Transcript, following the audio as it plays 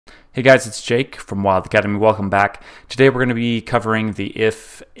Hey guys, it's Jake from Wild Academy. Welcome back. Today we're going to be covering the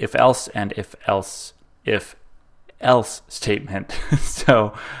if-else, and if-else statement.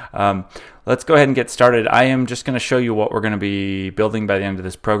 So let's go ahead and get started. I am just going to show you what we're going to be building by the end of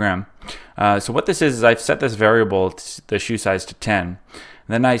this program. So what this is I've set this variable, the shoe size, to 10. And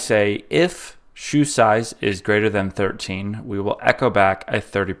then I say if shoe size is greater than 13, we will echo back a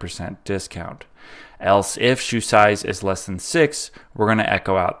 30% discount. Else if shoe size is less than 6, we're going to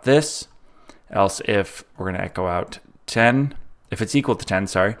echo out this. Else if we're going to echo out 10, if it's equal to 10,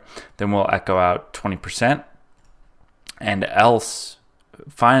 sorry, then we'll echo out 20%. And else,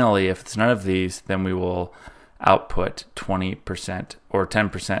 finally, if it's none of these, then we will output 20% or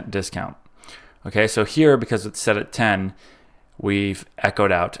 10% discount. Okay, so here, because it's set at 10, we've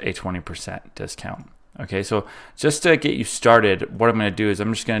echoed out a 20% discount. Okay, so just to get you started, what I'm going to do is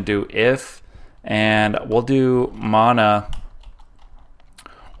I'm just going to do if, and we'll do mana.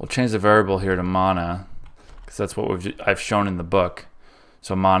 We'll change the variable here to mana because that's what I've shown in the book.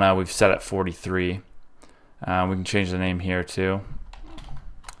 So mana we've set at 43. We can change the name here too.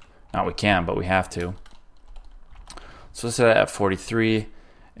 Not we can, but we have to. So let's set it at 43.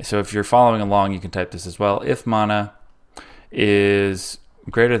 So if you're following along, you can type this as well. If mana is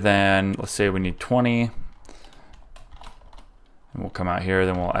greater than, let's say we need 20, and we'll come out here,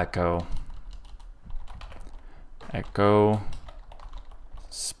 then we'll echo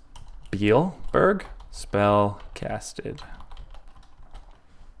Spielberg, spell casted.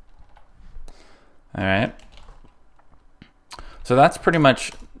 All right. So that's pretty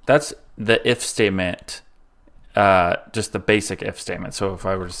much, that's the if statement, just the basic if statement. So if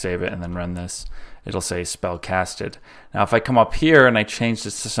I were to save it and then run this, it'll say spell casted. Now if I come up here and I change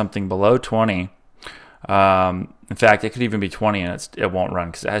this to something below 20, in fact, it could even be 20 and it won't run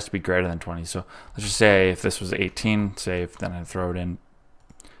because it has to be greater than 20. So let's just say if this was 18, save, then I throw it in.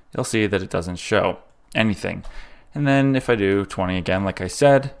 You'll see that it doesn't show anything. And then if I do 20 again, like I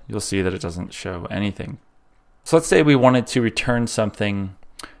said, you'll see that it doesn't show anything. So let's say we wanted to return something,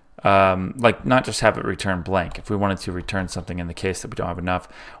 like not just have it return blank. If we wanted to return something in the case that we don't have enough,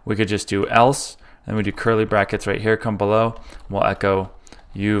 we could just do else, then we do curly brackets right here, come below. We'll echo,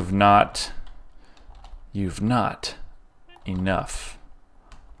 you've not enough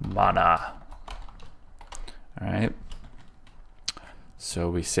mana. All right. So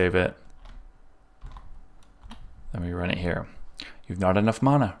we save it. Then we run it here. You've not enough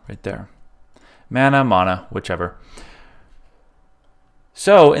mana right there. Mana, whichever.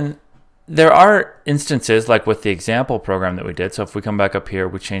 So there are instances like with the example program that we did. So if we come back up here,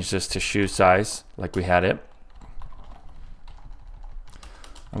 we change this to shoe size like we had it.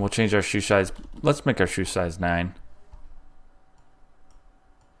 And we'll change our shoe size. Let's make our shoe size 9.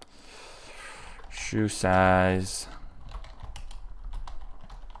 Shoe size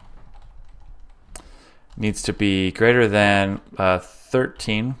needs to be greater than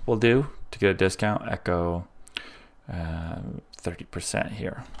 13 will do to get a discount. Echo 30%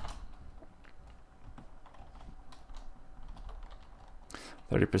 here.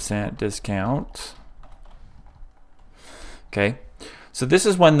 30% discount. Okay. So this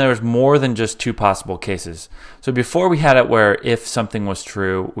is when there's more than just two possible cases. So before we had it where if something was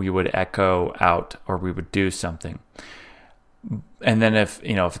true, we would echo out or we would do something. And then if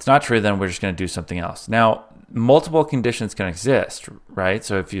it's not true, then we're just going to do something else. Now, multiple conditions can exist, right?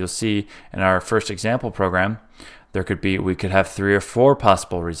 So if you'll see in our first example program, we could have 3 or 4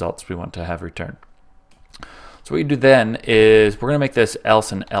 possible results we want to have returned. So what you do then is we're going to make this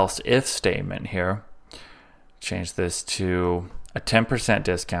else and else if statement here. Change this to a 10%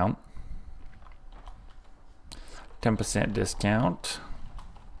 discount. 10% discount.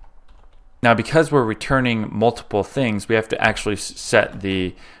 Now, because we're returning multiple things, we have to actually set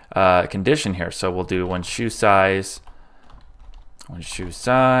the condition here. So we'll do when shoe size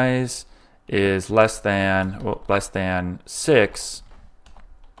is less than 6,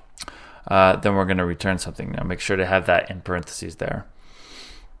 then we're going to return something. Now, make sure to have that in parentheses there.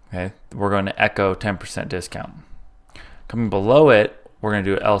 Okay, we're going to echo 10% discount. Coming below it, we're going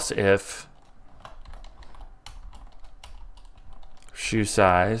to do else if shoe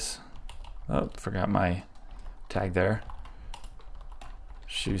size. Oh, forgot my tag there.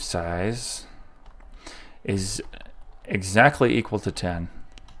 Shoe size is exactly equal to 10.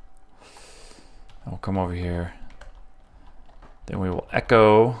 We'll come over here. Then we will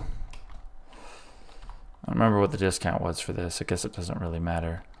echo. I don't remember what the discount was for this. I guess it doesn't really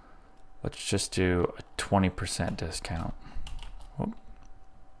matter. Let's just do a 20% discount. Whoop.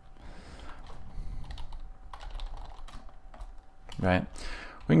 Right.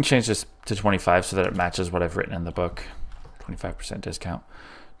 We can change this to 25 so that it matches what I've written in the book. 25% discount.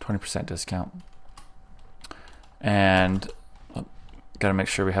 20% discount. And got to make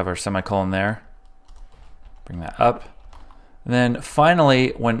sure we have our semicolon there. Bring that up. And then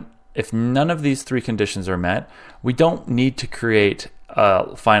finally, if none of these three conditions are met, we don't need to create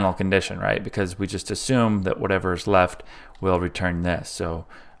a final condition, right? Because we just assume that whatever is left will return this. So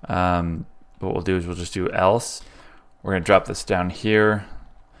what we'll do is we'll just do else. We're going to drop this down here,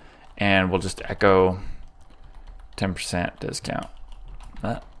 and we'll just echo 10% discount.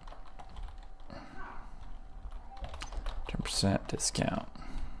 10% discount.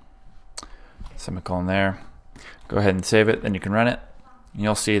 Semicolon there. Go ahead and save it, then you can run it. And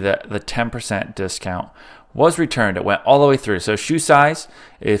you'll see that the 10% discount was returned. It went all the way through. So shoe size,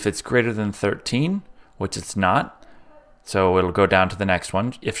 if it's greater than 13, which it's not, so it'll go down to the next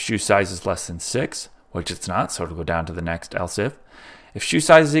one. If shoe size is less than 6, which it's not, so it'll go down to the next else if. If shoe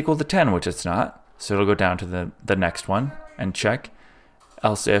size is equal to 10, which it's not, so it'll go down to the next one and check.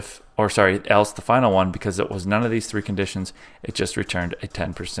 Else if, or sorry, else the final one, because it was none of these three conditions, it just returned a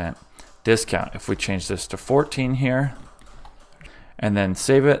 10% discount. If we change this to 14 here, and then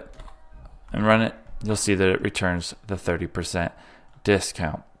save it and run it, you'll see that it returns the 30%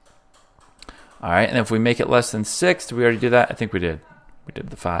 discount. All right, and if we make it less than 6, did we already do that? I think we did. We did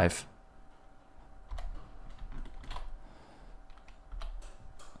the 5.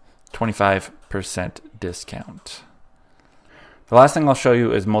 25% discount. The last thing I'll show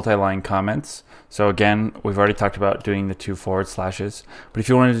you is multi-line comments. So again, we've already talked about doing the 2 forward slashes, but if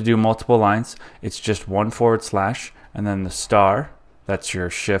you wanted to do multiple lines, it's just 1 forward slash and then the star. That's your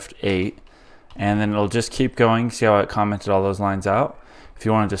shift 8, and then it'll just keep going. See how it commented all those lines out? If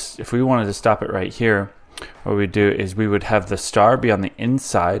we wanted to stop it right here, what we'd do is we would have the star be on the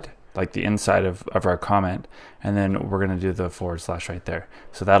inside, like the inside of our comment, and then we're going to do the forward slash right there.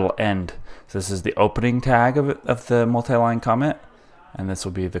 So that'll end. So this is the opening tag of the multi-line comment, and this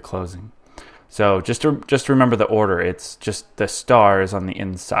will be the closing. So just remember the order. It's just the star is on the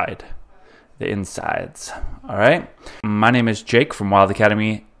inside, the insides. All right. My name is Jake from Wild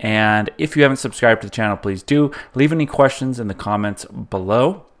Academy, and if you haven't subscribed to the channel, please do. Leave any questions in the comments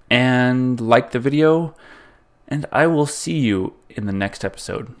below, and like the video, and I will see you in the next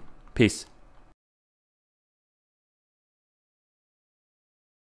episode. Peace.